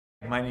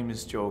My name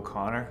is Joe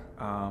O'Connor.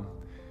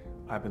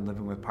 I've been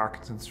living with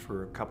Parkinson's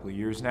for a couple of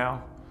years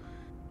now.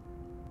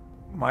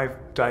 My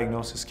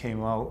diagnosis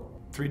came out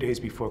 3 days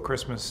before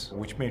Christmas,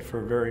 which made for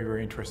a very,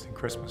 very interesting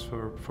Christmas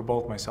for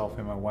both myself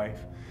and my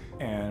wife.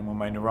 And when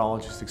my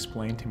neurologist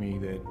explained to me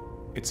that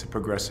it's a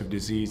progressive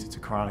disease, it's a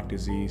chronic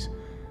disease,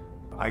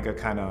 I got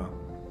kind of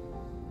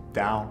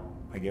down,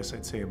 I guess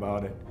I'd say,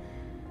 about it.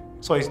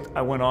 So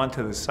I went on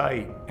to the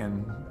site,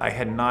 and I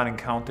had not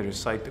encountered a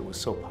site that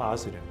was so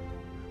positive.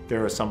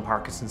 There are some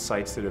Parkinson's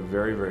sites that are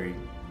very, very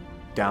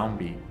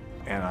downbeat.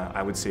 And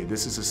I would say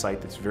this is a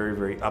site that's very,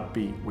 very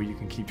upbeat, where you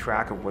can keep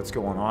track of what's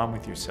going on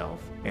with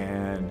yourself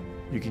and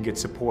you can get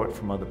support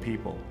from other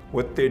people.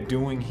 What they're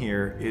doing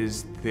here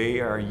is they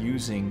are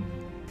using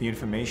the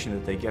information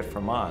that they get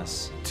from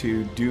us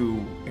to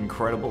do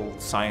incredible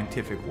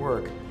scientific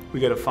work. We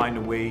got to find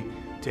a way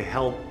to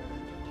help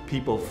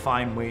people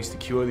find ways to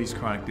cure these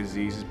chronic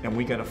diseases, and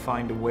we got to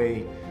find a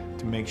way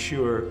to make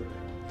sure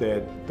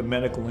that the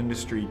medical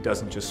industry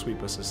doesn't just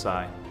sweep us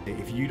aside.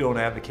 If you don't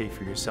advocate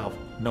for yourself,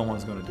 no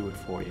one's going to do it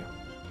for you.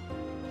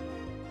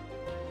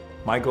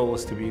 My goal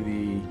is to be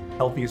the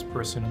healthiest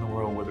person in the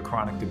world with a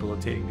chronic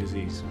debilitating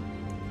disease.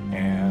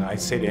 And I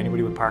say to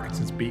anybody with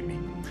Parkinson's, beat me.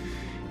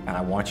 And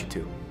I want you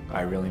to.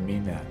 I really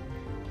mean that.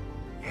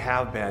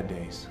 Have bad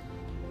days.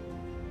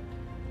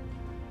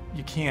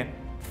 You can't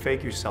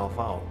fake yourself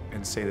out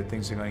and say that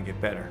things are going to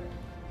get better,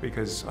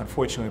 because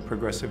unfortunately with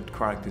progressive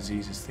chronic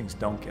diseases, things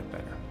don't get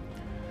better.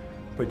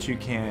 But you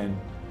can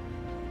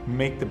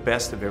make the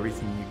best of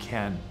everything you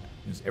can,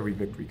 because every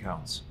victory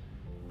counts.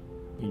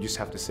 You just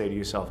have to say to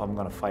yourself, I'm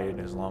going to fight it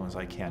as long as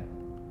I can.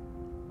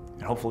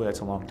 And hopefully that's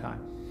a long time.